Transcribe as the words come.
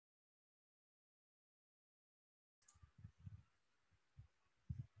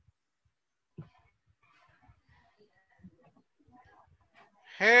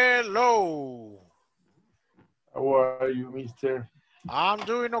Hello. How are you, mister? I'm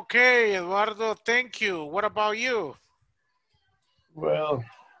doing okay, Eduardo. Thank you. What about you? Well,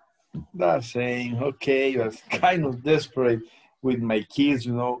 that's saying okay. That's kind of desperate with my kids,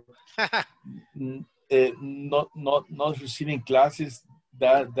 you know, not receiving classes.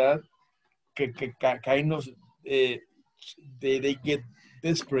 That kind of they get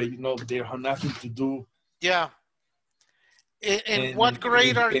desperate, you know. They have nothing to do. Yeah. And what And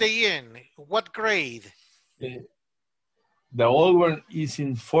grade are they in? What grade? the old one is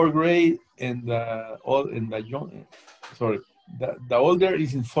in fourth grade, and the young, sorry, the older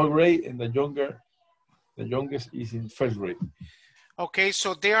is in fourth grade, and the youngest is in first grade. Okay,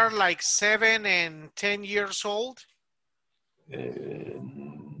 so they are like 7 and 10 years old? 10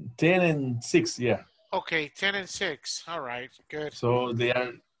 and 6, yeah. Okay, 10 and 6. All right, good. So they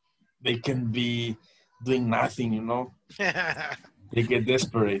can be doing nothing, you know. They get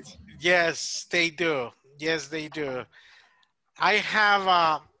desperate. Yes, they do. Yes, they do. I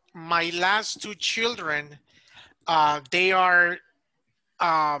have my last 2 children. They are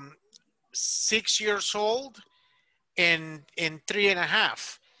 6 years old and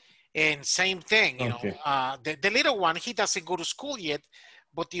 3.5. And same thing, you Okay. know, the little one, he doesn't go to school yet,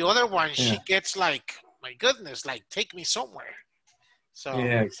 but the other one, she gets like, my goodness, like take me somewhere. So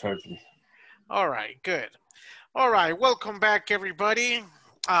yeah, exactly. All right, good. All right, welcome back, everybody.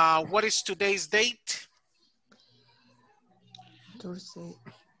 What is today's date? Thursday.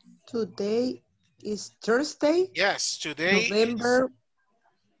 Today is Thursday. Yes, today November.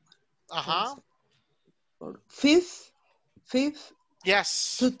 Is, 5th.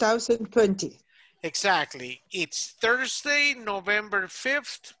 Yes. 2020. Exactly. It's Thursday, November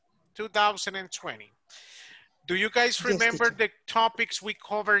 5th, 2020. Do you guys remember the topics we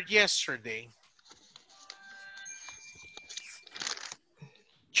covered yesterday?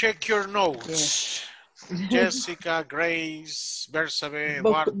 Check your notes. Yes. Jessica, Grace, Bersabe,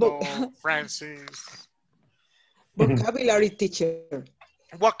 Eduardo, Francis. Vocabulary teacher.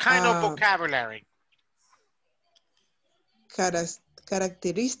 What kind of vocabulary?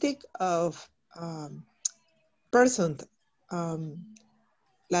 Characteristic of person,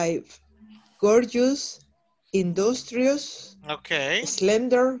 like gorgeous, industrious, okay,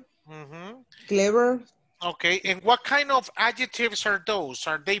 slender, clever. Okay, and what kind of adjectives are those?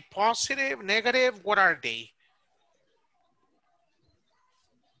 Are they positive, negative? What are they?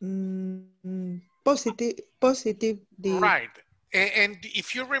 Positive. Right. And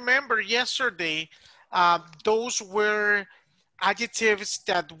if you remember yesterday, those were adjectives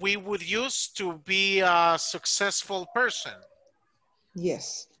that we would use to be a successful person.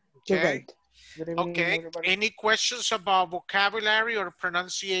 Yes, okay. You're right. Okay, any questions about vocabulary or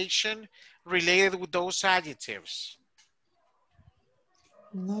pronunciation related with those adjectives?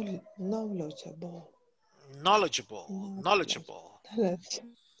 Knowledgeable. Knowledgeable.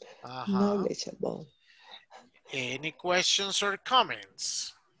 Any questions or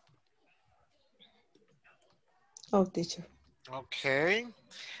comments? Oh, teacher. Okay.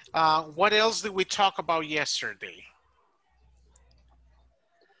 What else did we talk about yesterday?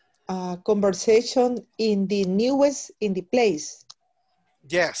 Conversation in the place.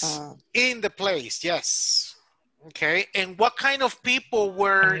 Yes, in the place, yes. Okay, and what kind of people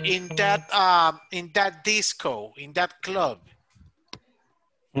were in that disco, in that club?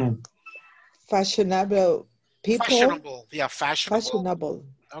 Fashionable people. Fashionable, yeah, fashionable. Fashionable.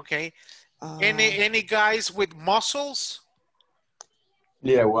 Okay. Any guys with muscles?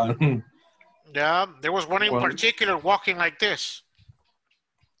 Yeah, one. Yeah, there was one in particular walking like this.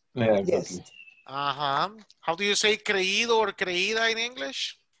 Yeah, exactly. Yes. How do you say creído or creída in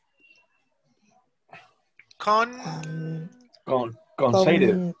English? Conceited.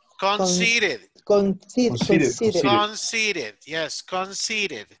 Conceited. Yes,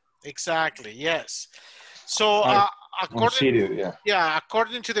 conceited. Exactly. Yes. So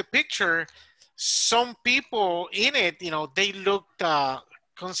according to the picture, some people in it, you know, they looked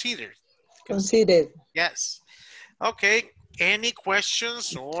conceited. Yes. Okay. Any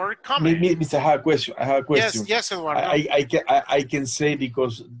questions or comments? I have a question. Yes, Eduardo. I can say,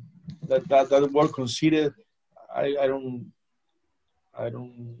 because that word considered, I haven't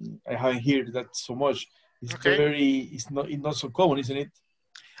heard that so much. It's it's not so common, isn't it?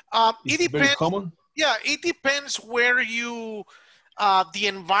 It depends. Very common. Yeah, it depends where you, the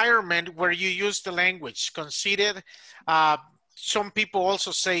environment where you use the language. Conceited. Some people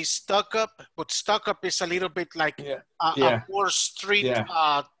also say stuck up, but stuck up is a little bit like a more street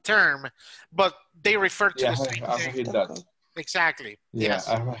term, but they refer to the same thing. I heard that. Exactly. Yeah, yes.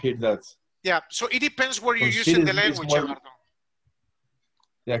 I heard that. Yeah, so it depends where you're using the language, Eduardo.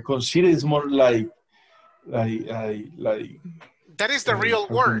 Yeah, consider is more like That is the real how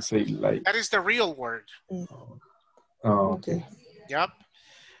can I word. say, like, That is the real word. oh, okay. Yep.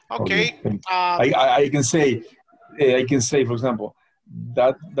 Okay, Okay. thank you. I can say, for example,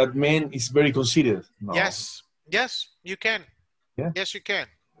 that man is very considerate. No. Yes. Yes, you can. Yeah. Yes, you can.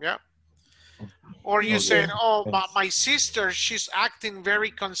 Yeah. Or you Okay, said, oh, but thanks. my sister, she's acting very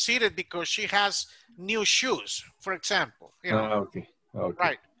conceited because she has new shoes, for example. You know. Okay. Okay.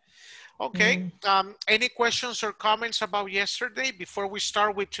 Right. Okay. Any questions or comments about yesterday before we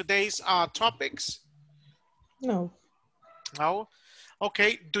start with today's topics? No. No.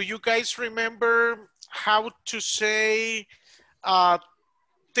 Okay. Do you guys remember how to say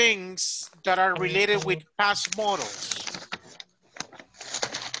things that are related with past models?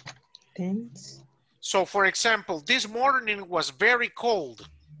 Things. So, for example, this morning was very cold.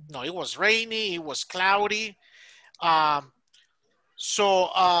 No, it was rainy. It was cloudy.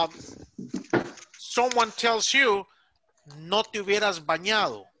 Someone tells you, no te hubieras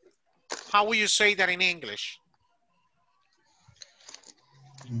bañado. How will you say that in English?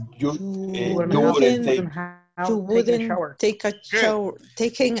 You wouldn't take a shower.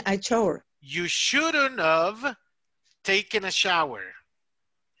 Taking a shower. You shouldn't have taken a shower.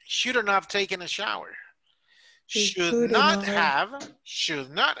 Shouldn't have taken a shower. Should not have.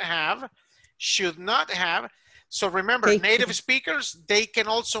 Should not have. Should not have. So remember, native speakers, they can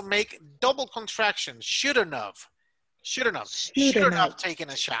also make double contractions. Shouldn't have. Shouldn't have. Shouldn't have taken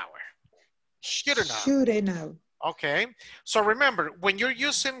a shower. Shouldn't have. Shouldn't have. Okay. So remember, when you're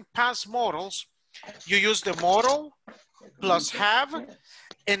using past modals, you use the modal plus have,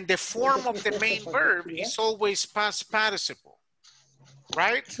 and the form of the main verb is always past participle.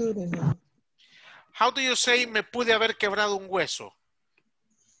 Right? Shouldn't have. How do you say me pude haber quebrado un hueso?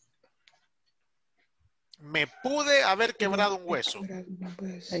 Me pude haber quebrado un hueso.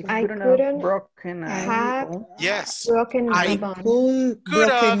 I could have broken a bone. Yes. Broken a bone. Could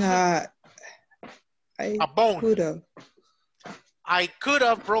have a bone. I could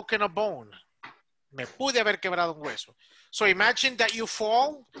have broken a bone. Me pude haber quebrado un hueso. So imagine that you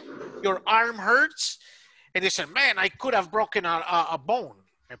fall, your arm hurts, and you say, man, I could have broken a bone.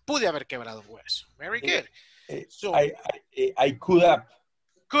 Me pude haber quebrado un hueso. Very good. So I could have.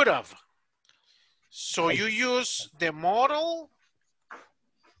 Could have. So you use the modal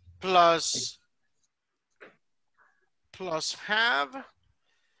plus have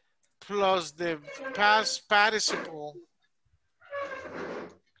plus the past participle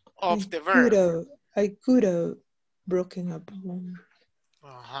of the verb. I could have broken a bone.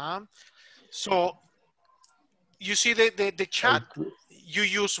 So you see the chat, you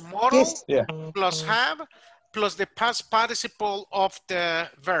use modal plus have plus the past participle of the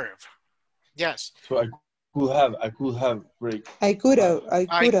verb. Yes. So I could have break. I could have.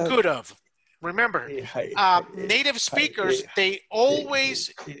 Remember, native speakers, they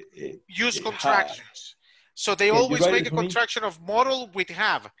always use contractions. So they always make a contraction of modal with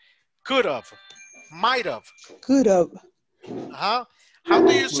have. Could have, might have. Could have. How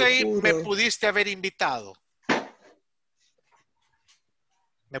do you say me pudiste haber invitado?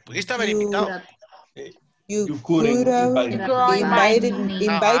 Me pudiste haber invitado. You could have invited me.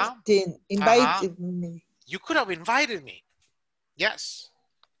 You could have invited me. Yes.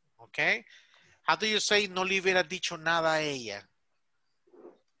 Okay. How do you say no le hubiera dicho nada a ella?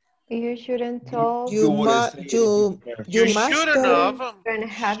 You shouldn't tell. You shouldn't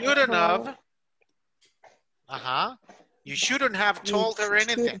have. You shouldn't have told her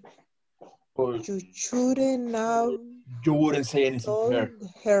anything. You shouldn't have. You wouldn't say anything to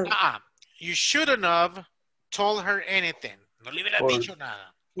her. You shouldn't have told her anything. No le hubiera dicho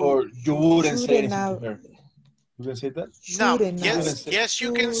nada. Or you wouldn't say anything to her. You can say that? No. Yes,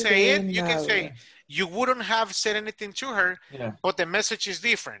 you can say it. You can say you wouldn't have said anything to her, but the message is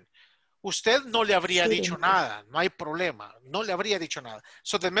different. Usted no le habría dicho nada. No hay problema. No le habría dicho nada.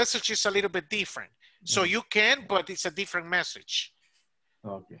 So the message is a little bit different. So you can, but it's a different message.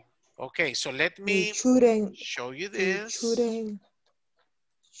 Okay. Okay, so let me show you this.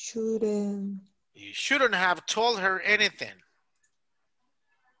 You shouldn't have told her anything.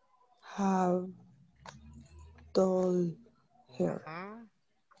 Have told her.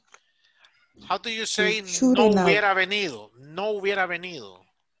 How do you say no hubiera venido? No hubiera venido.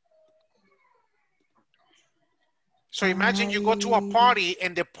 So imagine you go to a party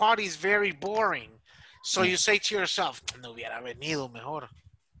and the party is very boring. So you say to yourself, no hubiera venido mejor.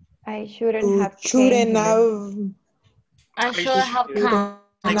 I shouldn't have come. I should have come.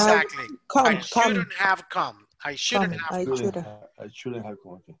 Exactly. I shouldn't have come. I shouldn't have come. I shouldn't have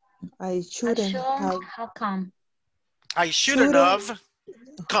come. I shouldn't have come. I shouldn't have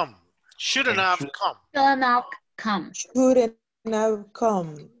come. Shouldn't have come. Shouldn't have come. Shouldn't have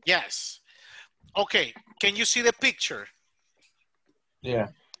come. Yes. Okay. Can you see the picture? Yeah.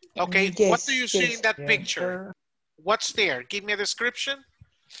 Okay. Yes, What do you see yes. in that picture? What's there? Give me a description.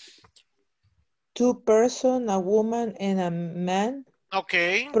 Two person, a woman and a man.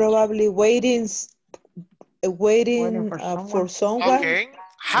 Okay. Probably waiting for someone. Okay.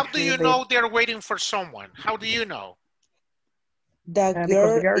 How do you know they're waiting for someone? How do you know? The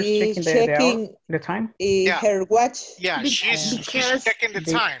because the girl is checking the time. her watch. Yeah, she's checking the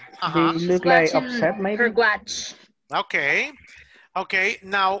time. They look like upset, maybe. Her watch. Okay. Okay.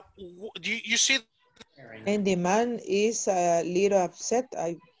 Now, do you see? And the man is a little upset.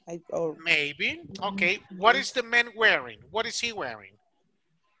 Or maybe. Okay. What is the man wearing? What is he wearing?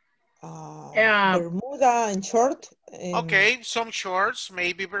 Bermuda and short. Okay, some shorts,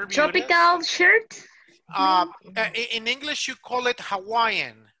 maybe Bermudas. Tropical shirt. In English, you call it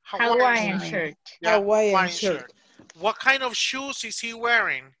Hawaiian. Hawaiian shirt. Yeah, Hawaiian shirt. What kind of shoes is he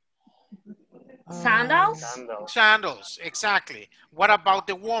wearing? Sandals? Sandals, exactly. What about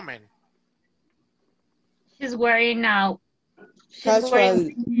the woman? She's wearing casual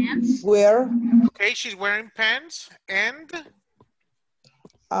pants. wear. Okay, she's wearing pants and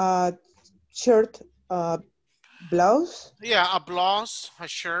shirt, blouse. Yeah, a blouse, a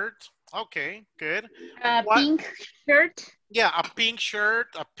shirt. Okay, good. Pink shirt. Yeah, a pink shirt,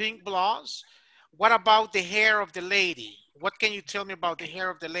 a pink blouse. What about the hair of the lady? What can you tell me about the hair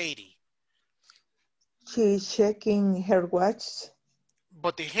of the lady? She's checking her watch.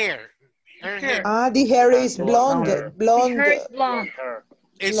 But the hair. Her hair. The hair is blonde. Blonde. The hair is blonde.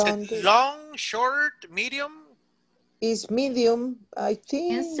 Is it long, short, medium? Is medium, I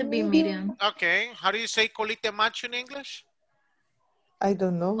think. Has to be medium. Okay. How do you say colite macho in English? I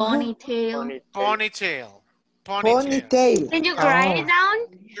don't know. Ponytail. Ponytail. Ponytail. Can you write it down?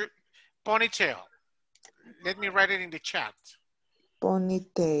 Ponytail. Let me write it in the chat.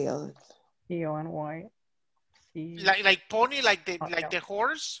 Ponytail. P-O-N-Y. Like pony, like the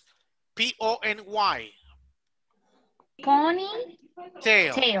horse. P-O-N-Y. Pony.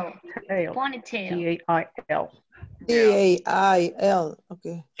 Tail. Ponytail. T-A-I-L. T-A-I-L.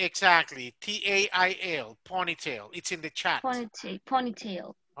 Okay. Exactly. T-A-I-L. Ponytail. It's in the chat.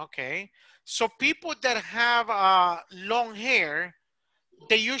 Ponytail. Okay. So people that have long hair,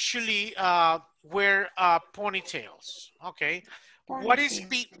 they usually wear ponytails. Okay. What is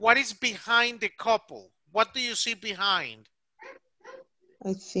behind the couple? What do you see behind?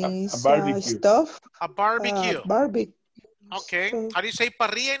 I think a barbecue. Stuff. A barbecue. Barbecue. Okay. How do you say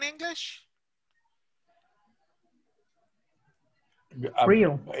parrilla in English?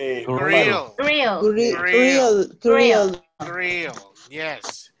 Grill. Grill.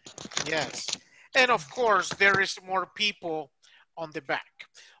 Yes. Yes. And of course, there is more people on the back.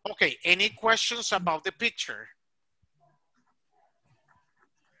 Okay. Any questions about the picture?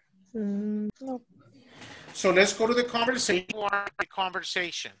 No. So let's go to the conversation.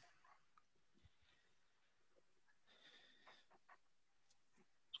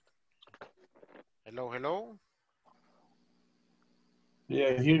 Hello. Yeah,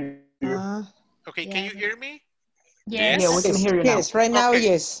 I hear you. Okay, can you hear me? Yes. Yeah, we can hear you now. Yes, right now,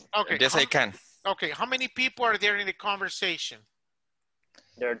 yes. Okay. Yes, I can. Okay, how many people are there in the conversation?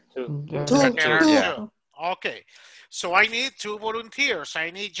 There are two. Two. Okay, so I need two volunteers.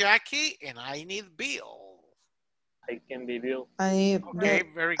 I need Jackie and I need Bill. I can be Bill. Okay,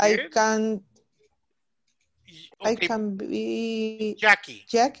 very good. I can be Jackie.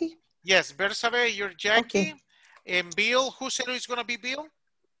 Jackie? Yes, Bersabe, you're Jackie. Okay. And Bill, who said it's going to be Bill?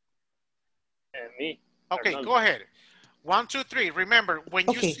 Me. Okay, Arnold. go ahead. 1, 2, 3. Remember, when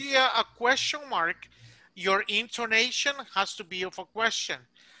you see a question mark, your intonation has to be of a question.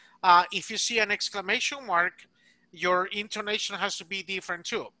 If you see an exclamation mark, your intonation has to be different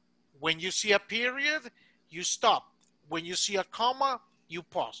too. When you see a period, you stop. When you see a comma, you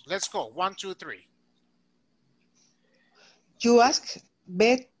pause. Let's go. 1, 2, 3. You asked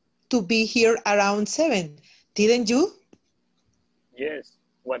Beth to be here around 7, didn't you? Yes.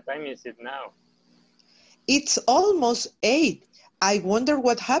 What time is it now? It's almost 8. I wonder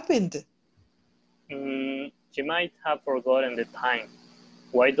what happened. She might have forgotten the time.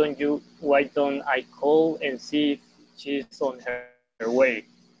 Why don't I call and see if she's on her way?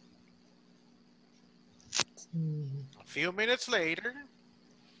 A few minutes later.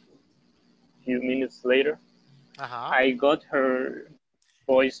 I got her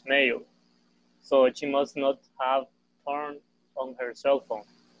voicemail, so she must not have turned on her cell phone.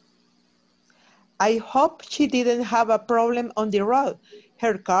 I hope she didn't have a problem on the road.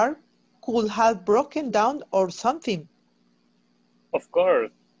 Her car could have broken down or something. Of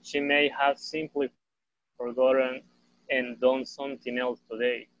course, she may have simply forgotten and done something else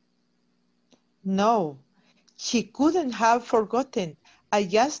today. No, she couldn't have forgotten. I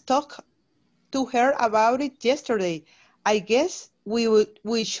just talked to her about it yesterday. I guess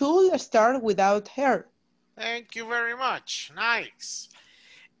we should start without her. Thank you very much. Nice.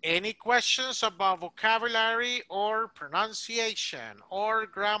 Any questions about vocabulary or pronunciation or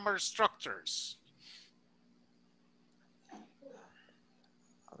grammar structures?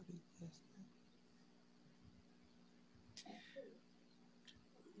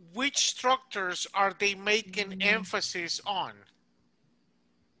 Which structures are they making emphasis on?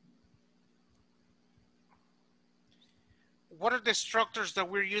 What are the structures that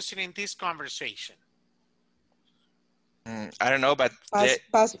we're using in this conversation? I don't know, but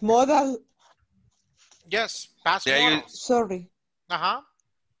Past modal. Yes, past modals. Sorry. Go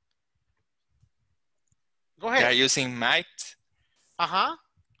ahead. They are using might. Okay.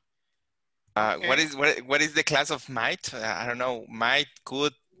 What is the class of might? I don't know. Might,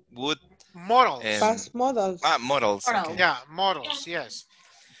 could, would. Modals. Past modals. Modals. Okay. Yeah, modals, yes.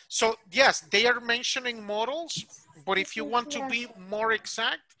 So yes, they are mentioning modals, but if you want to be more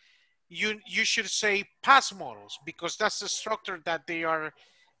exact, you should say past modals because that's the structure that they are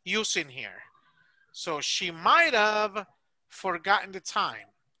using here. So she might have forgotten the time.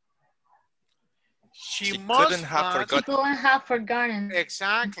 She couldn't have forgotten.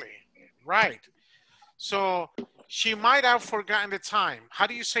 Exactly, right. So she might have forgotten the time. How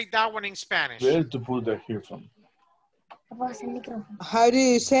do you say that one in Spanish? Where to put the earphone? How do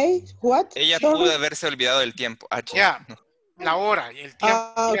you say? What? Ella pudo haberse olvidado del tiempo. Yeah, la hora, el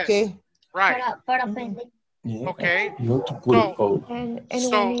tiempo. Okay. Yes. Right. Yeah. Okay. You have to put it out.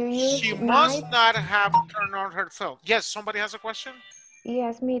 So she must not have turned on her phone. Yes, somebody has a question?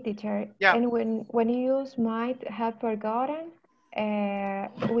 Yes, me, teacher. Yeah. And when you use might have forgotten,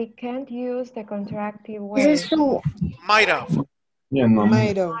 we can't use the contractive way. Might have. Yeah, no.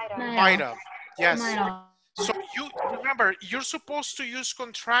 Might have. Might have. Yes. So you remember, you're supposed to use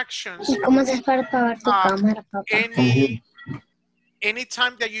contractions any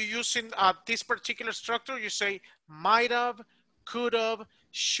time that you're using this particular structure, you say might have, could have,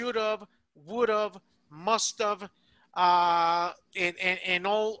 should have, would have, must have, and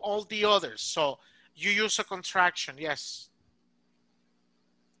all the others. So you use a contraction, yes.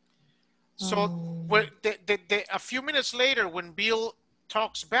 So when a few minutes later, when Bill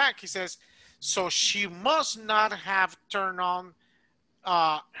talks back, he says, so she must not have turned on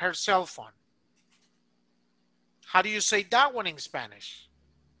her cell phone. How do you say that one in Spanish?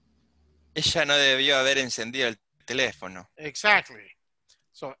 Ella no debió haber encendido el teléfono. Exactly.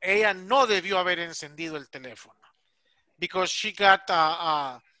 So ella no debió haber encendido el teléfono because she got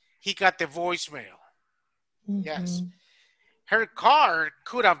he got the voicemail. Yes. Her car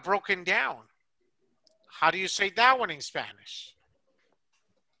could have broken down. How do you say that one in Spanish?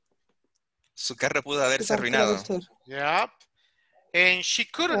 Su carro pudo haberse arruinado. Yep. And she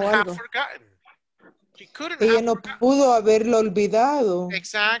couldn't have forgotten. She couldn't Ella have no forgotten. pudo haberlo olvidado.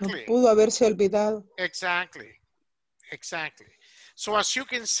 Exactly. No pudo haberse olvidado. Exactly. Exactly. So as you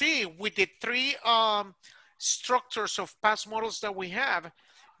can see, with the three structures of past models that we have,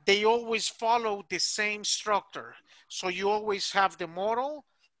 they always follow the same structure. So you always have the modal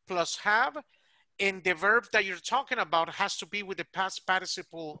plus have, and the verb that you're talking about has to be with the past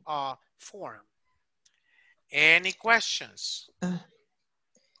participle form. Any questions?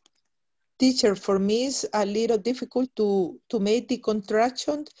 Teacher, for me it's a little difficult to make the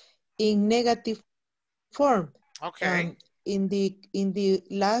contraction in negative form. Okay. In the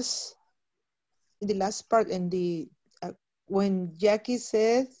last part, when Jackie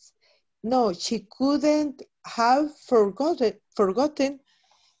says, no, she couldn't have forgotten.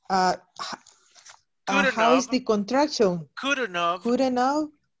 How is the contraction? Couldn't have. Couldn't have.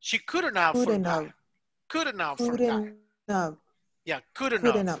 She couldn't have forgotten. Couldn't have forgotten. Yeah, couldn't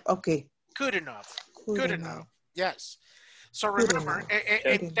have. Okay. Good enough. Good enough. Yes. So remember,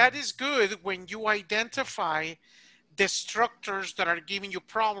 and that is good when you identify the structures that are giving you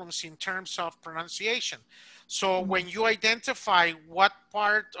problems in terms of pronunciation. So when you identify what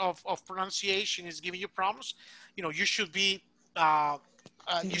part of pronunciation is giving you problems, you know, you should be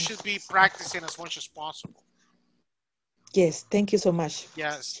practicing as much as possible. Yes, thank you so much.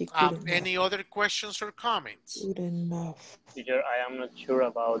 Yes. Any other questions or comments? Good enough. Teacher, I am not sure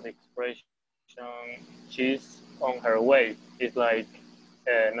about the expression she's on her way. It's like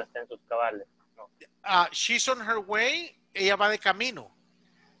no está en sus cabales. No. She's on her way. Ella va de camino.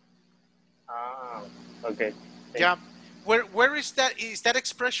 Ah, okay. Yeah. Where is that? Is that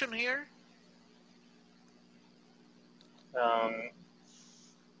expression here?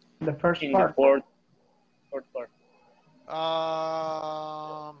 The first In part. the fourth part.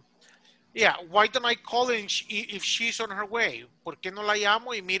 Yeah, why don't I call her if she's on her way? ¿Por qué no la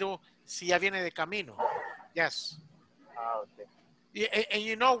llamo y miro si ya viene de camino? Yes. Okay. Yeah, and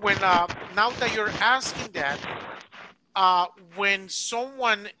you know, when now that you're asking that, when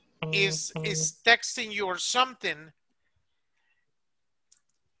someone is texting you or something,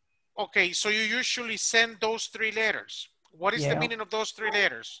 okay, so you usually send those 3 letters. What is the meaning of those 3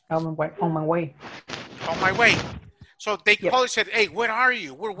 letters? On my way. On my way. So they called and said, hey, where are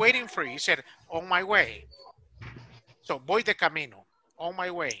you? We're waiting for you. He said, on my way. So voy de camino. On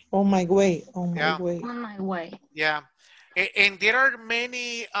my way. On my way. On my way. On my way. Yeah. And there are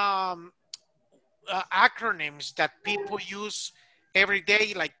many acronyms that people use every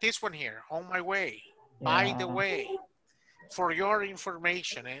day, like this one here, on my way, by the way, for your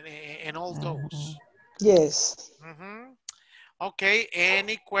information, and all those. Yes. Okay,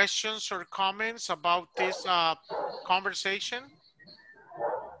 any questions or comments about this conversation?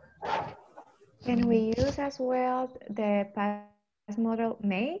 Can we use as well the past model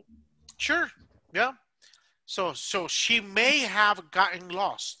may? Sure, yeah. So she may have gotten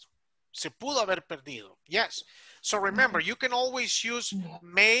lost. Se pudo haber perdido. Yes. So remember, you can always use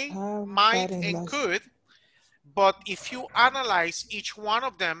may, might, and could. But if you analyze each one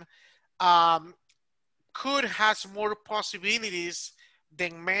of them, could has more possibilities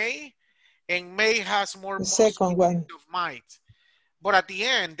than may, and may has more The second one of might. But at the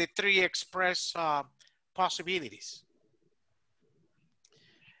end, the 3 express possibilities.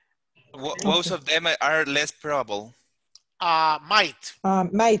 Most of them are less probable. Might.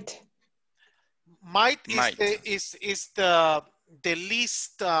 Might is the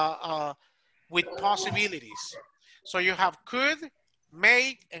least with possibilities. So you have could,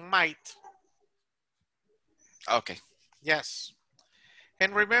 may, and might. Okay. Yes.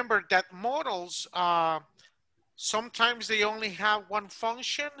 And remember that modals, sometimes they only have one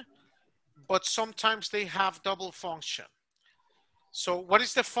function, but sometimes they have double function. So what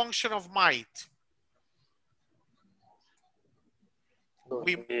is the function of might?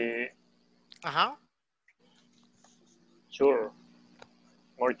 Sure.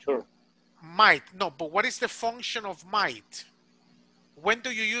 More sure. Might. No, but what is the function of might? When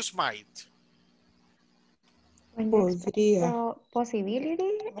do you use might? When you express a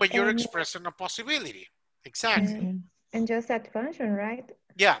possibility. When you're expressing a possibility. Exactly. And just that function, right?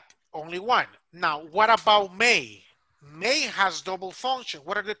 Yeah, only one. Now, what about may? May has double function.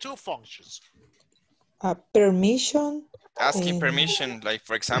 What are the 2 functions? Permission. Asking permission, like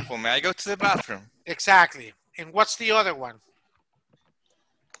for example, may I go to the bathroom? Exactly. And what's the other one?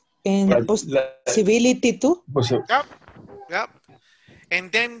 And possibility too. Yep. Yep.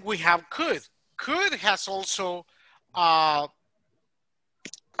 And then we have could. Could has also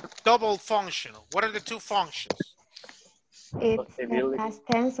double function. What are the 2 functions? It's the past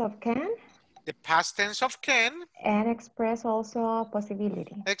tense of can. The past tense of can. And express also a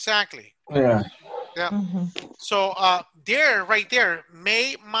possibility. Exactly. Yeah. Yeah. So right there,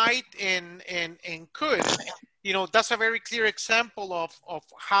 may, might, and could, you know, that's a very clear example of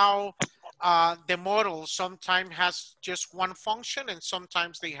how the model sometimes has just one function and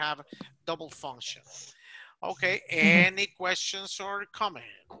sometimes they have double function. Okay, any questions or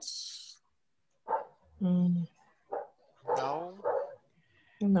comments? No?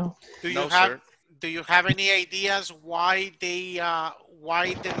 No. Do you have any ideas why the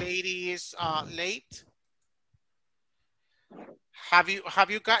lady is late? Have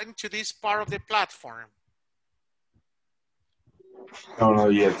you gotten to this part of the platform? No,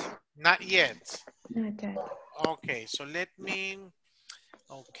 not yet. Not yet. Not yet. Okay, so let me.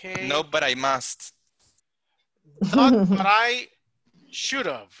 Okay. No, but I must. Not, but I should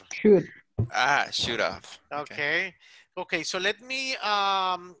have. Should. Should have. Okay. Okay, so let me,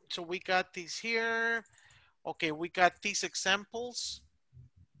 so we got these here. Okay, we got these examples.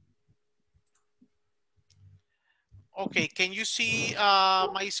 Okay, can you see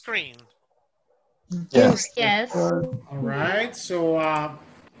my screen? Yes. Yes. All right, so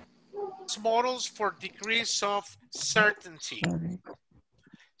models for degrees of certainty.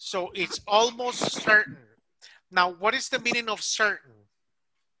 So it's almost certain. Now, what is the meaning of certain?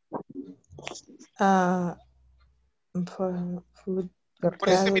 What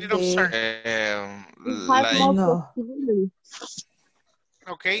is the meaning of certain? No.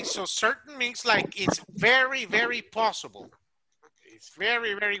 Okay, so certain means like it's very, very possible. It's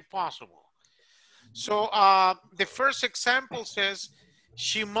very, very possible. So the first example says,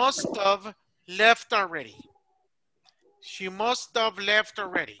 she must have left already. She must have left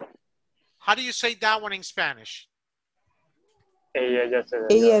already. How do you say that one in Spanish? Ella ya se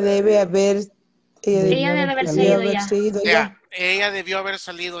Ella debe haber, Ella debe haberse debió ido haberse ya. ido Yeah, ya. ella debió haber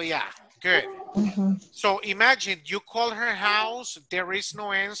salido ya. Good. So imagine you call her house, there is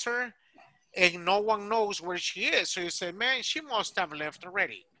no answer, and no one knows where she is. So you say, man, she must have left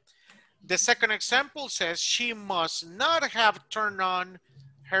already. The second example says she must not have turned on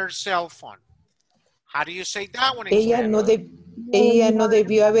her cell phone. How do you say that one in Spanish? Ella no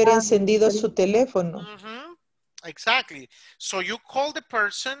debió haber encendido su teléfono. Exactly. So you call the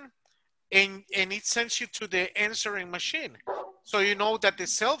person and it sends you to the answering machine. So you know that the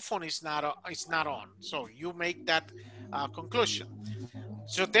cell phone is not on. So you make that conclusion.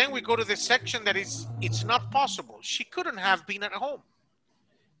 So then we go to the section that it's not possible. She couldn't have been at home.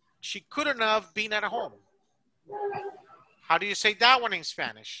 She couldn't have been at home. How do you say that one in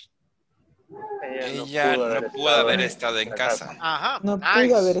Spanish? Ella no pudo haber estado en casa. No nice.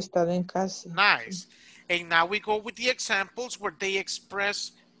 pudo haber estado en casa. Nice. And now we go with the examples where they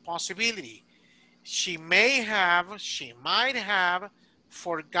express possibility. She may have, she might have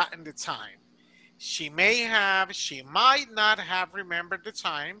forgotten the time. She may have, she might not have remembered the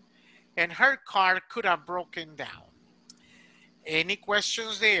time, and her car could have broken down. Any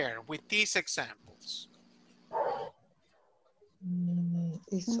questions there with these examples?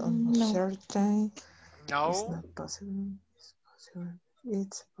 It's almost certain. No? It's not possible. It's possible.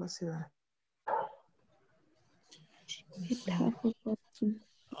 It's possible.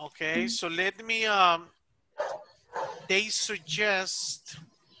 Okay, so let me, they suggest,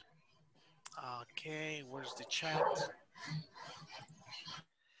 okay, where's the chat?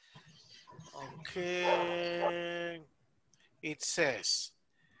 Okay, it says,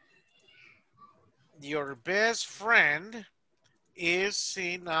 your best friend is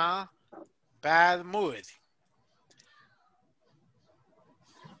in a bad mood.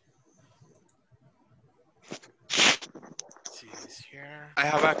 See this here. I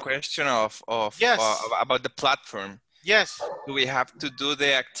have a question of Yes. about the platform. Yes. Do we have to do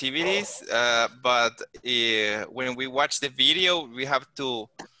the activities? But when we watch the video, we have to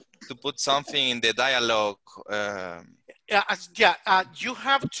put something in the dialogue. You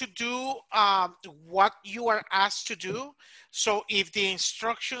have to do what you are asked to do. So if the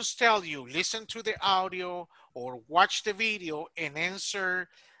instructions tell you, listen to the audio or watch the video and answer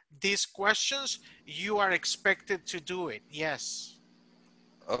these questions, you are expected to do it. Yes.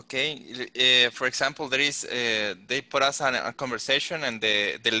 Okay. For example, there is they put us on a conversation, and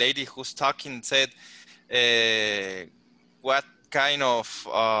the lady who's talking said, "What kind of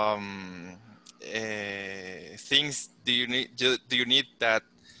things do you need? Do you need that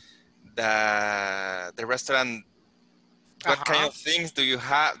the restaurant? What kind of things do you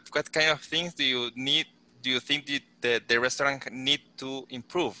have? What kind of things do you need? Do you think the restaurant need to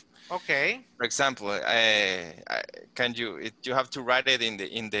improve?" Okay. For example, can you have to write it in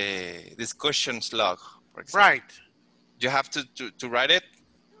the discussions log, for example. Right. You have to write it,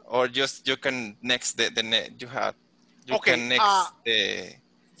 or just you can next can next the.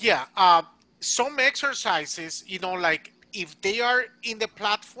 Yeah. Some exercises, like if they are in the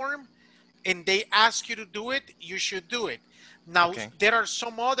platform and they ask you to do it, you should do it. Now, there are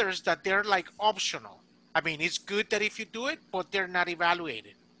some others that they're like optional. I mean, it's good that if you do it, but they're not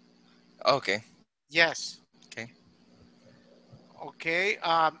evaluated. Okay. Yes. Okay. Okay.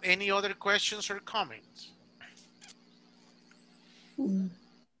 Any other questions or comments?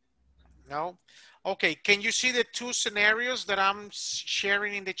 No? Okay. Can you see the two scenarios that I'm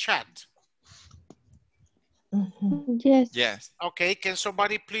sharing in the chat? Yes. Yes. Okay. Can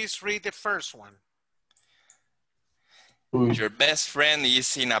somebody please read the first one? Your best friend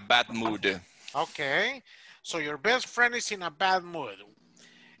is in a bad mood. Okay. So your best friend is in a bad mood.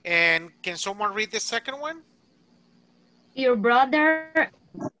 And can someone read the second one? Your brother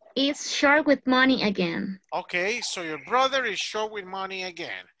is short with money again. Okay, so your brother is short with money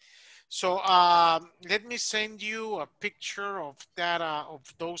again. So let me send you a picture of that of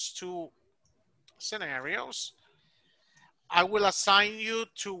those two scenarios. I will assign you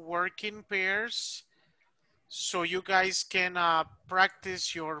to work in pairs so you guys can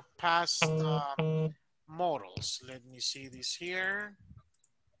practice your past models. Let me see this here.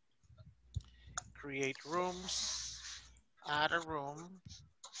 Create rooms, add a room,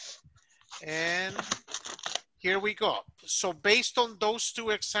 and here we go. So based on those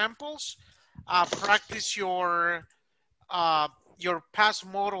two examples, practice your past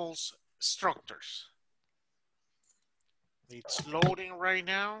models structures. It's loading right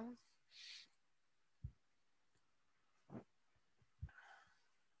now.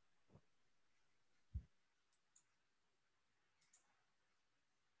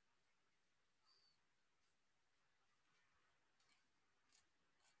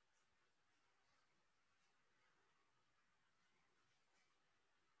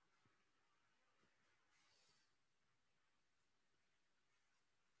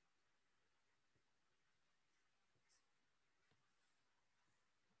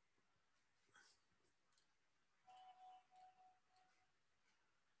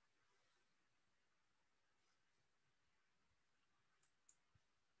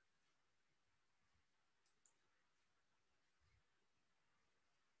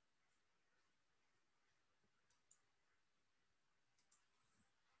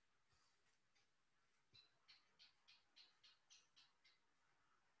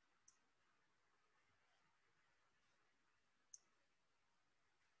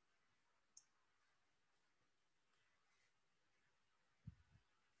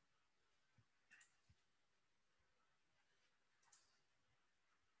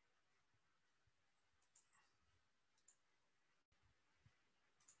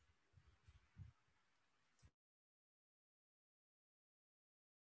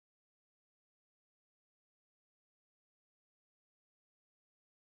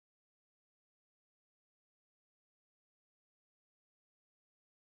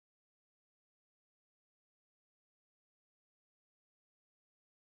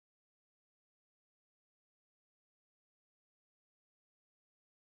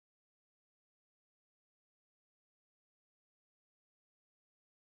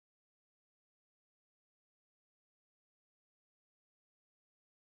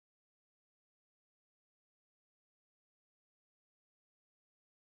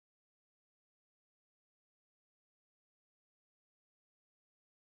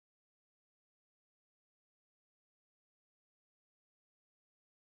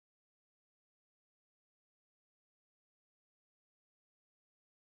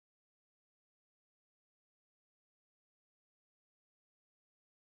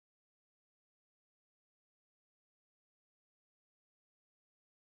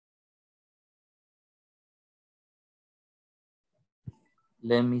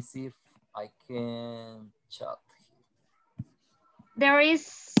 Let me see if I can chat. There is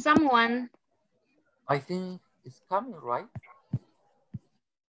someone. I think it's coming, right?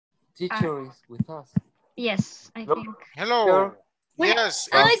 Teacher is with us. Yes, I think. Hello. Yes.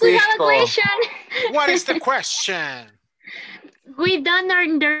 We have a question. What is the question? We don't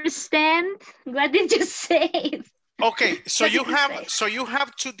understand. What did you say? Okay, so you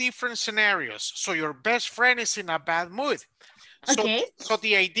have two different scenarios. So your best friend is in a bad mood. Okay. So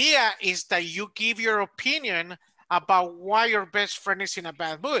the idea is that you give your opinion about why your best friend is in a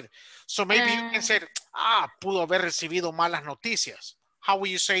bad mood. So maybe you can say, pudo haber recibido malas noticias. How will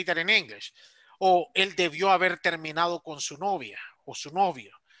you say that in English? O él debió haber terminado con su novia o su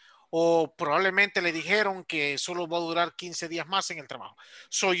novio. O probablemente le dijeron que solo va a durar 15 días más en el trabajo.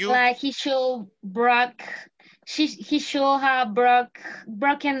 So you... Like he should have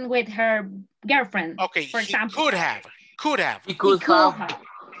broken with her girlfriend. Okay, for example. Could have. He could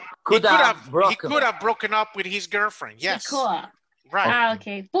have broken up with his girlfriend. Yes. He could. Right.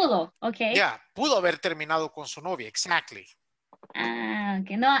 Okay. Pudo. Okay. Yeah, pudo haber terminado con su novia. Exactly.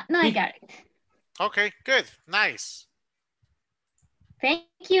 Okay. No, I got it. Okay, good. Nice. Thank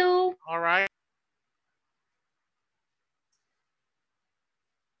you. All right.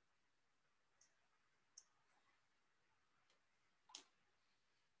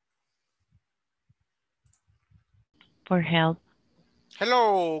 For help.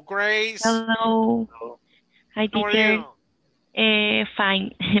 Hello, Grace. Hello. Hi, teacher.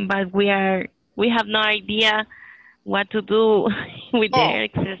 Fine, but we have no idea what to do with the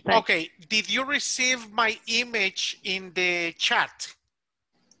exercise. Okay, did you receive my image in the chat?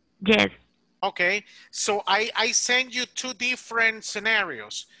 Yes. Okay, so I send you two different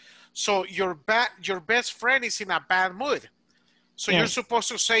scenarios. So your best friend is in a bad mood. So you're supposed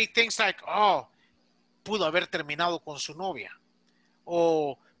to say things like, oh, pudo haber terminado con su novia.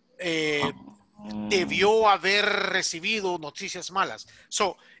 O debió haber recibido noticias malas.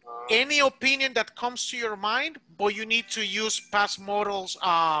 So any opinion that comes to your mind, but you need to use past modals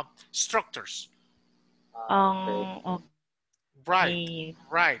structures. Okay.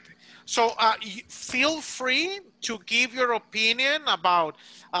 Right. So feel free to give your opinion about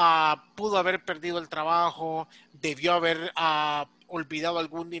pudo haber perdido el trabajo, debió haber olvidado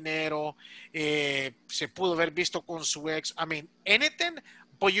algún dinero, se pudo haber visto con su ex. I mean, anything,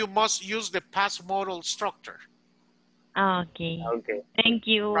 but you must use the past modal structure. Okay. Thank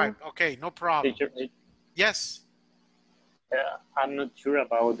you. Right. Okay, no problem. Teacher, yes. I'm not sure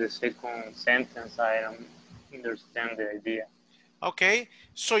about the second sentence. I don't understand the idea. Okay,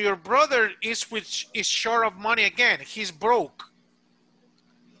 so your brother is short of money again. He's broke.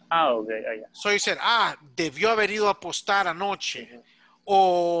 Okay. Yeah. So you said, debió haber ido a apostar anoche.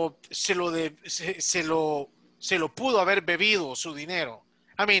 O se lo pudo haber bebido su dinero.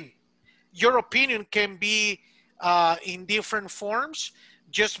 I mean, your opinion can be in different forms.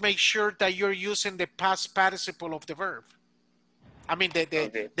 Just make sure that you're using the past participle of the verb. I mean,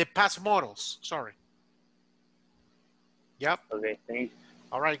 the past modals, sorry. Yep. Okay, thank you.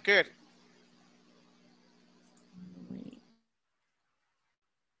 All right, good.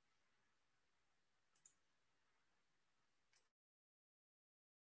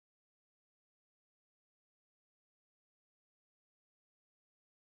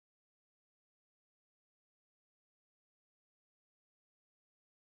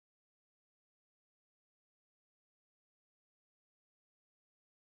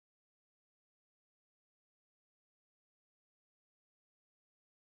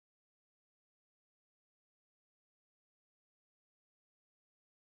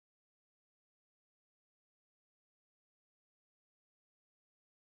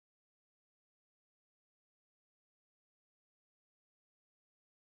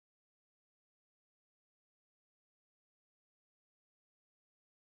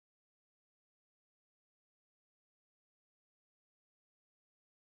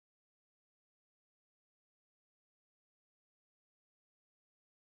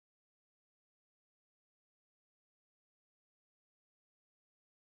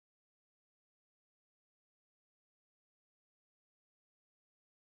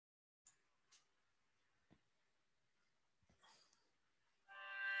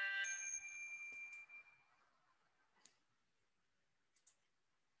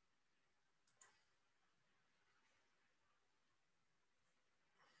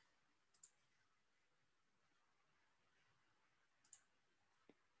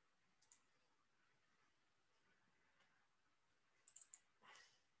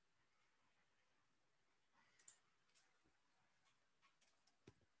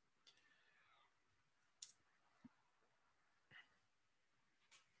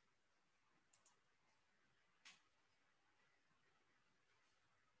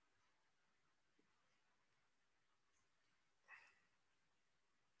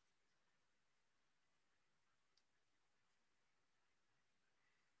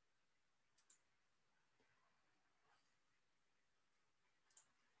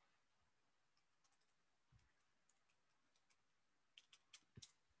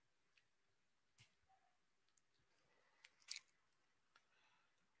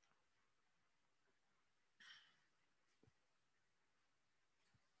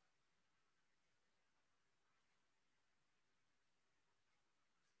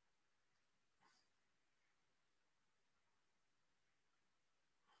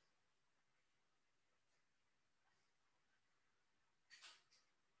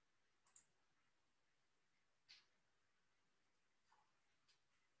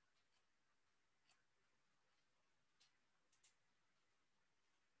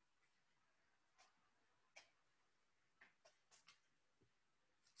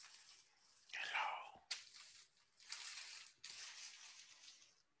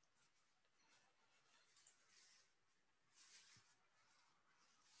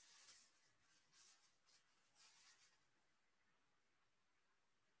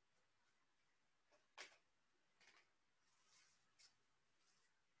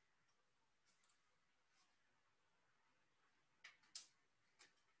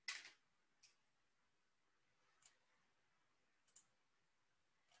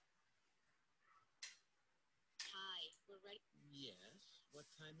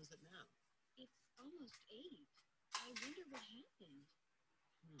 time is it now? It's almost 8. I wonder what happened.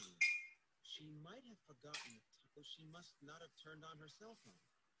 She might have forgotten the time. She must not have turned on her cell phone.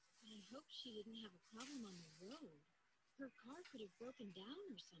 But I hope she didn't have a problem on the road. Her car could have broken down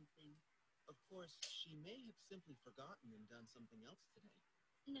or something. Of course, she may have simply forgotten and done something else today.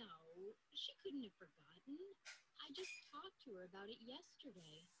 No, she couldn't have forgotten. I just talked to her about it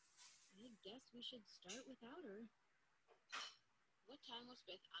yesterday. I guess we should start without her. What time was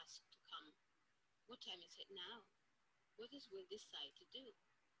Beth asked to come? What time is it now? What does Will decide to do?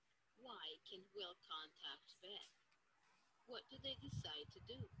 Why can Will contact Beth? What do they decide to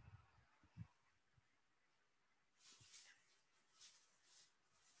do?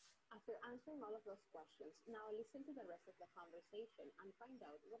 After answering all of those questions, now listen to the rest of the conversation and find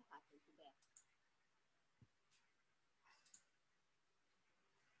out what happened to Beth.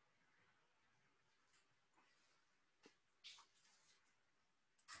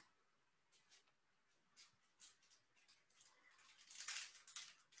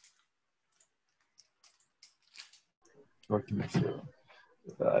 What can I say?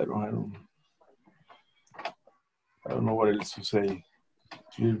 I don't know what else to say.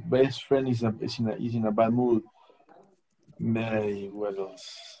 Your best friend is in a bad mood. What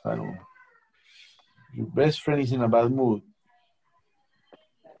else? I don't know. Your best friend is in a bad mood.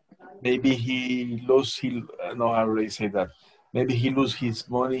 Maybe he lost no, I already said that. Maybe he lost his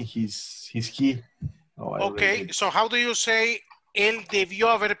money, his key. No, okay, so how do you say él debió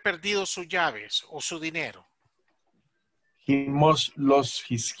haber perdido sus llaves o su dinero? He must lost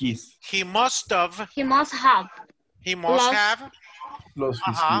his keys. He must have. He must have. He must have. Lost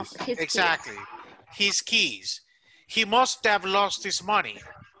his keys. His exactly. Keys. His keys. He must have lost his money.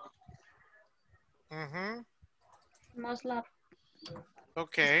 Must have.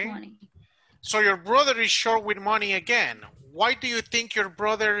 Okay. Money. So your brother is short with money again. Why do you think your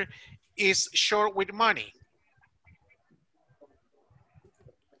brother is short with money?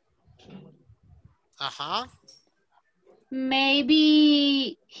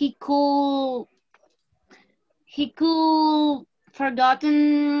 Maybe he could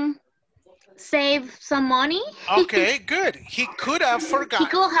forgotten save some money. Okay, good. He could have forgotten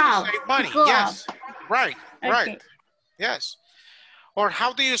He could have. to save money. He could Yes. have. Right. Right. Okay. Yes. Or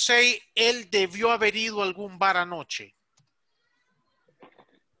how do you say él debió haber ido a algún bar anoche?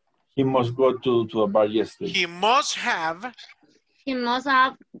 He must go to a bar yesterday. He must have. He must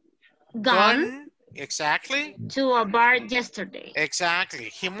have gone. Exactly. To a bar yesterday. Exactly.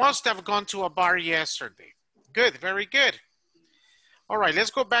 He must have gone to a bar yesterday. Good. Very good. All right. Let's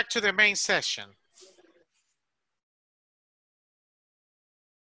go back to the main session.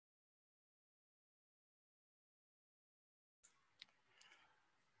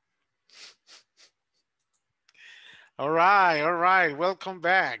 All right, welcome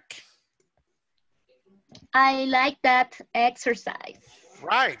back. I like that exercise.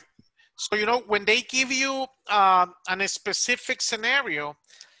 Right. So, you know, when they give you a specific scenario,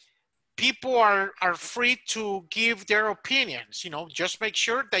 people are free to give their opinions, you know, just make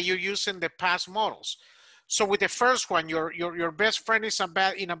sure that you're using the past modals. So with the first one, your best friend is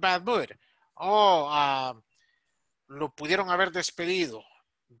in a bad mood. Oh, lo pudieron haber despedido.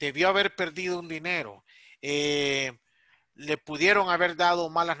 Debió haber perdido un dinero. Le pudieron haber dado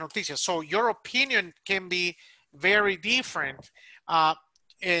malas noticias. So your opinion can be very different.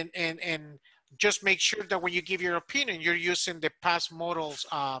 And just make sure that when you give your opinion, you're using the past modals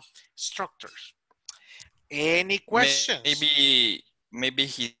structures. Any questions? Maybe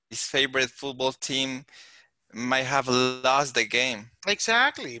his favorite football team might have lost the game.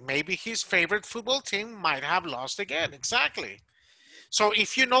 Exactly. Maybe his favorite football team might have lost again. Exactly. So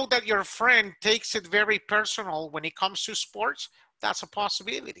if you know that your friend takes it very personal when it comes to sports, that's a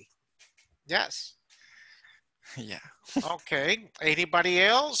possibility. Yes. Yeah. Okay. Anybody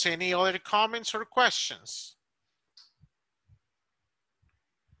else? Any other comments or questions?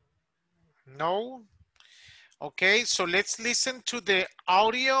 No? Okay, so let's listen to the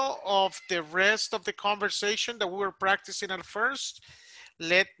audio of the rest of the conversation that we were practicing at first.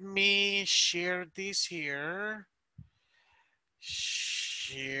 Let me share this here.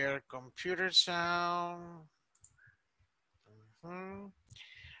 Share computer sound.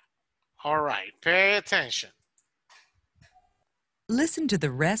 All right, pay attention. Listen to the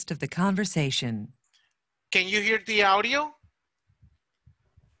rest of the conversation. Can you hear the audio?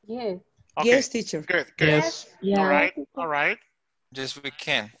 Yeah. Okay. Yes, teacher. Good, good. Yes. Yeah. All right, all right. Yes, we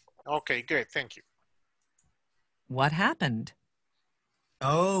can. Okay, good, thank you. What happened?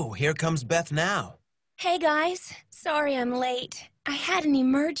 Oh, here comes Beth now. Hey guys, sorry I'm late. I had an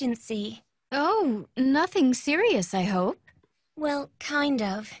emergency. Oh, nothing serious, I hope. Well, kind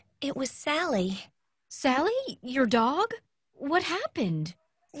of. It was Sally. Sally, your dog? What happened?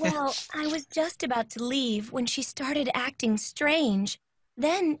 Well, I was just about to leave when she started acting strange.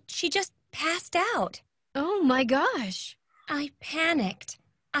 Then she just passed out. Oh my gosh. I panicked.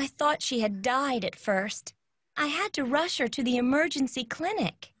 I thought she had died at first. I had to rush her to the emergency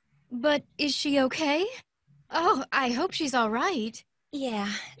clinic. But is she okay? Oh, I hope she's all right. Yeah,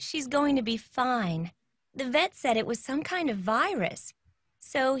 she's going to be fine. The vet said it was some kind of virus.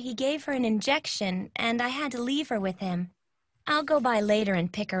 So he gave her an injection, and I had to leave her with him. I'll go by later and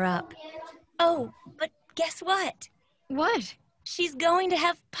pick her up. Oh, but guess what? What? She's going to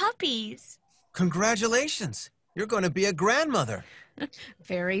have puppies. Congratulations. You're going to be a grandmother.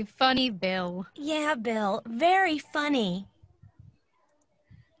 Very funny, Bill. Yeah, Bill, very funny.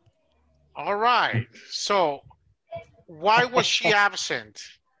 All right. So, why was she absent?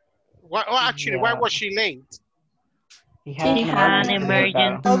 Well, actually, why was she late? She had an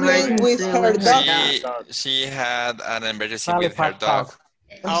emergency. Problem with her dog. She had an emergency with her dog.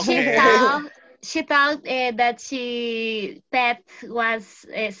 Okay. She thought that she pet was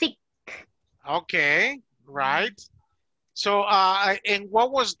sick. Okay, right. So, and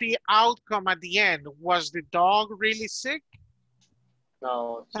what was the outcome at the end? Was the dog really sick?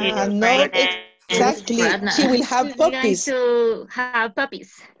 No. Not exactly. She will have puppies. She's going to have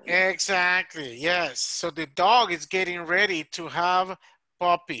puppies. Exactly, yes. So the dog is getting ready to have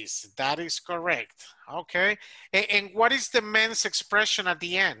puppies. That is correct. Okay. And what is the man's expression at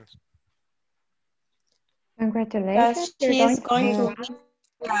the end? Congratulations. She's going to be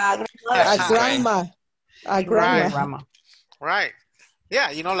a grandma. A grandma. Right. Yeah,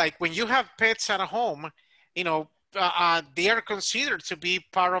 you know, like when you have pets at home, you know, they are considered to be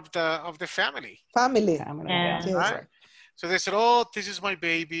part of the family. Family. Yes. Right? So they said, "Oh, this is my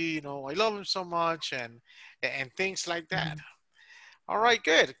baby. You know, I love him so much," and things like that. All right,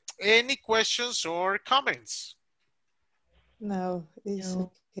 good. Any questions or comments? No, it's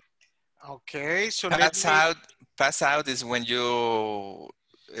okay. Okay, so pass out is when you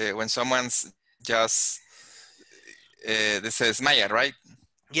when someone's just this is Maya, right?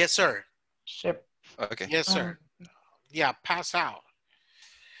 Yes, sir. Ship. Okay. Yes, sir. Yeah, pass out.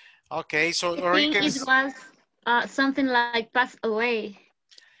 Okay, so I think it was something like pass away.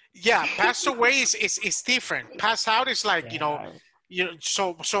 Yeah, pass away is different. Pass out is like, you know,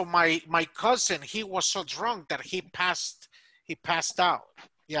 so my cousin, he was so drunk that he passed out.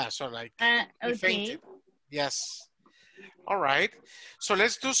 Yeah, so like he fainted. Yes. All right. So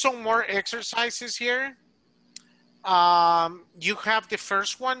let's do some more exercises here. You have the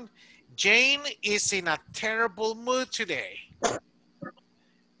first one. Jane is in a terrible mood today.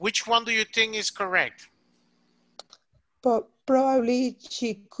 Which one do you think is correct? But probably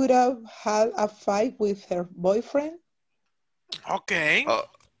she could have had a fight with her boyfriend. Okay.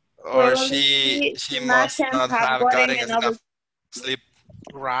 Or she must not have gotten enough sleep.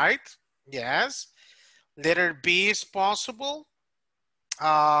 Right. Yes. Letter B is possible.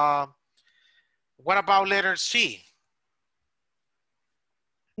 What about letter C?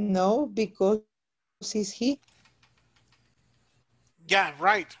 No, because it's he. Yeah,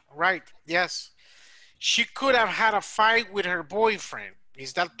 right. Yes. She could have had a fight with her boyfriend.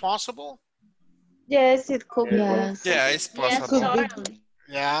 Is that possible? Yes, it could be. Yes. Yeah, it's possible.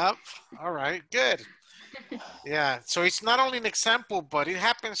 Yeah. All right, good. Yeah, so it's not only an example, but it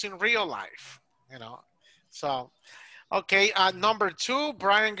happens in real life, you know. So, okay, number 2,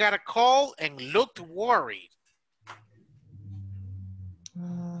 Brian got a call and looked worried.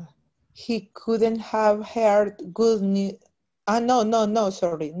 He couldn't have heard good news. No,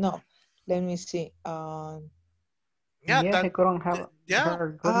 sorry, no. Let me see. Yeah, he couldn't have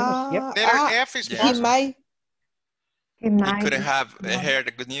heard good news. Yep. Letter F is possible. He couldn't have heard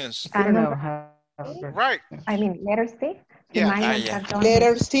the good news. Right. I mean, letter C. Yeah.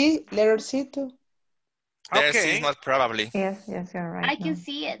 Letter C too. Letter C is not probably. Yes, you're right. I can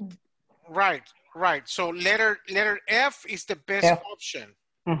see it. Right. So letter F is the best option.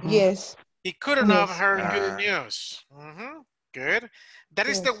 Yes. He couldn't have heard good news. Good. That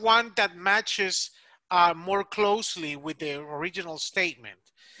is the one that matches more closely with the original statement.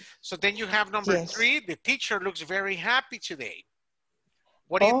 So then you have number 3. The teacher looks very happy today.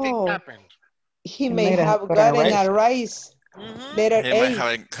 What do you think happened? He may have gotten a raise. Letter A. A. He may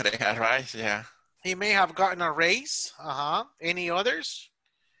have gotten a raise, yeah. He may have gotten a raise. Any others?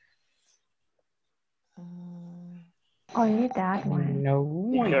 Only that one. No.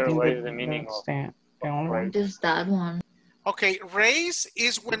 What is the meaning of raise? Just that one. Okay, raise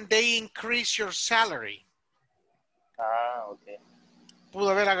is when they increase your salary. Okay. Pudo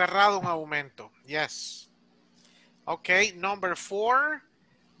haber agarrado un aumento. Yes. Okay, number 4.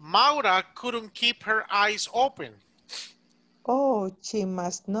 Maura couldn't keep her eyes open. Oh, she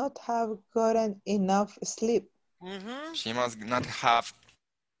must not have gotten enough sleep. She must not have.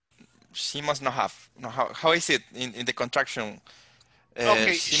 She must not have. No, how is it in the contraction?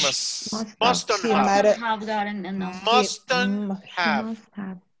 Okay, She must. mustn't She have. might have gotten enough. Mustn't have.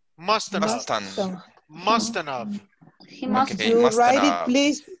 Mustn't have. Mustn't. Mustn't have. He must Okay, You must write it, have.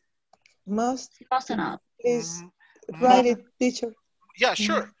 please. Must. have. Please write it, teacher. Yeah,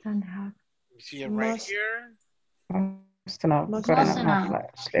 sure. Mustn't have. See it right Must. here. Mustn't have Must gotten not. enough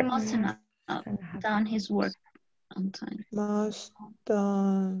He sleep. mustn't have done his work on time. Must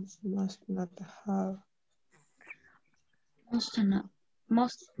not have. Mustn't have.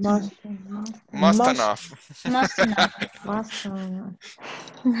 Must Must. Must Must. enough. must enough. Must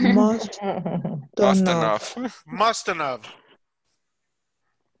not. Must Must enough. enough. Must enough.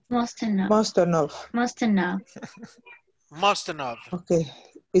 Must enough. Must enough. Must enough. Must enough. Okay,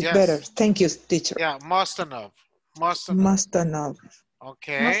 it's Yes. better. Thank you, teacher. Yeah, must enough. Must enough. Must enough.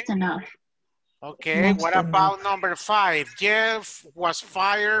 Okay. Must enough. Okay, Must what enough. about number 5? Jeff was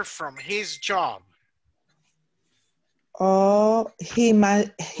fired from his job. Oh, he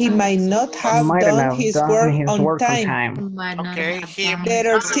might not have done his work on time. Okay, he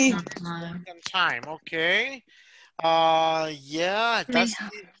Letter C. on time. Okay. Yeah, that's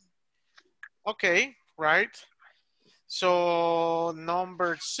okay, right? So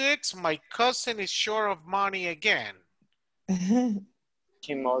number 6, my cousin is short of money again.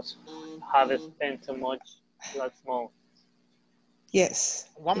 She must have spent too much last month. Yes.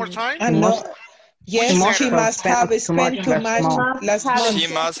 One more time? Yes, she must have spent too much last month. She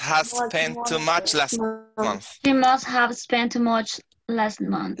must have spent too much last month. She must have spent too much last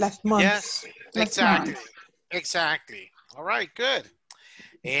month. Yes, Last exactly. month. Exactly. All right, good.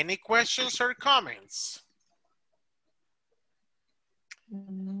 Any questions or comments?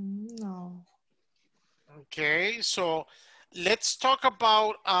 No. Okay, so let's talk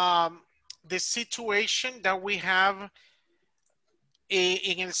about the situation that we have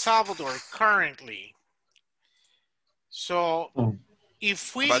in El Salvador currently. So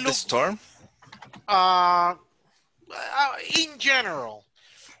if we About look the storm? In general,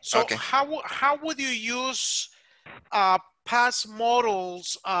 so Okay. how would you use past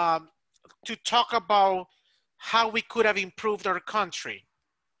models to talk about how we could have improved our country?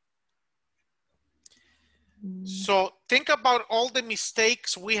 So think about all the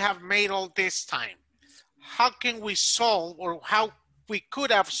mistakes we have made all this time. How can we solve, or how we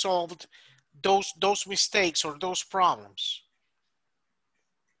could have solved those mistakes or those problems?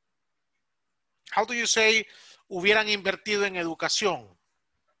 How do you say hubieran invertido en educación?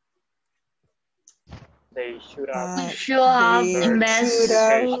 They should have, Invested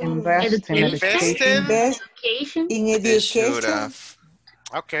in education. They should have.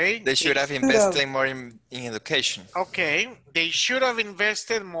 Okay. They should have invested more in education. Okay. They should have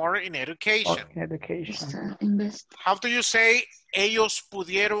invested more in education. How do you say ellos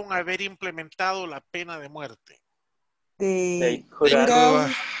pudieron haber implementado la pena de muerte? They could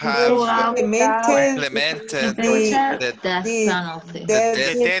have implemented the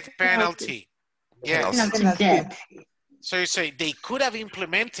death penalty. Yes. So you say they could have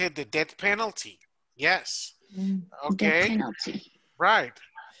implemented the death penalty. Yes. Okay. Death penalty. Right.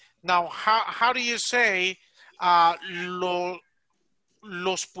 Now, how do you say los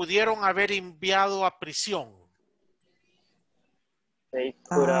pudieron haber enviado a prisión? They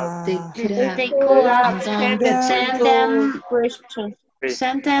could have.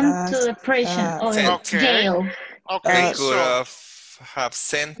 Send them to the prison or jail. Okay. They could have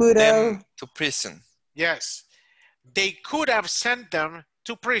sent them to prison. Yes. They could have sent them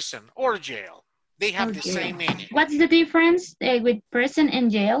to prison or jail. They have the same meaning. What's the difference with prison and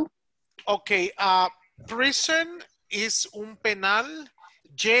jail? Okay, prison is un penal.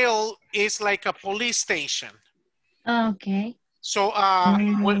 Jail is like a police station. Okay. So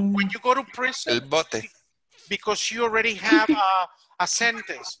when you go to prison, El bote. because you already have a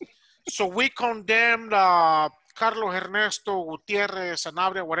sentence. So we condemned Carlos Ernesto Gutierrez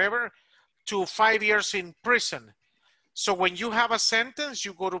Sanabria, whatever, to 5 years in prison. So when you have a sentence,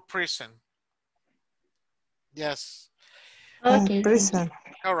 you go to prison. Yes. Okay. Prison.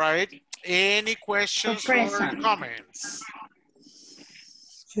 All right. Any questions or comments?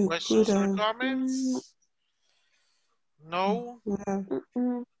 Questions or comments? No?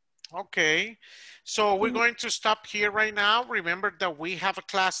 Okay. So we're going to stop here right now. Remember that we have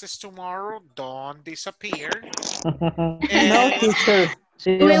classes tomorrow. Don't disappear. No, teacher.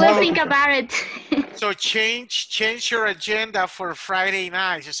 We will think about it. So change your agenda for Friday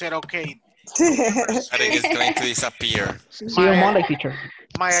night. You said, okay, I think it's going to disappear. See you Monday, teacher.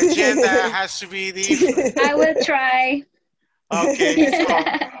 My agenda has to be different. I will try. Okay,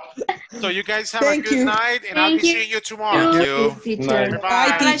 so you guys have a good night, and I'll be seeing you tomorrow. Thank you. Teacher.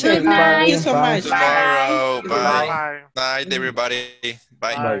 Bye, teacher. Good night. Thank you so much. Tomorrow. Bye. Bye. Night, everybody.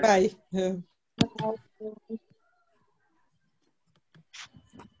 Bye. Bye.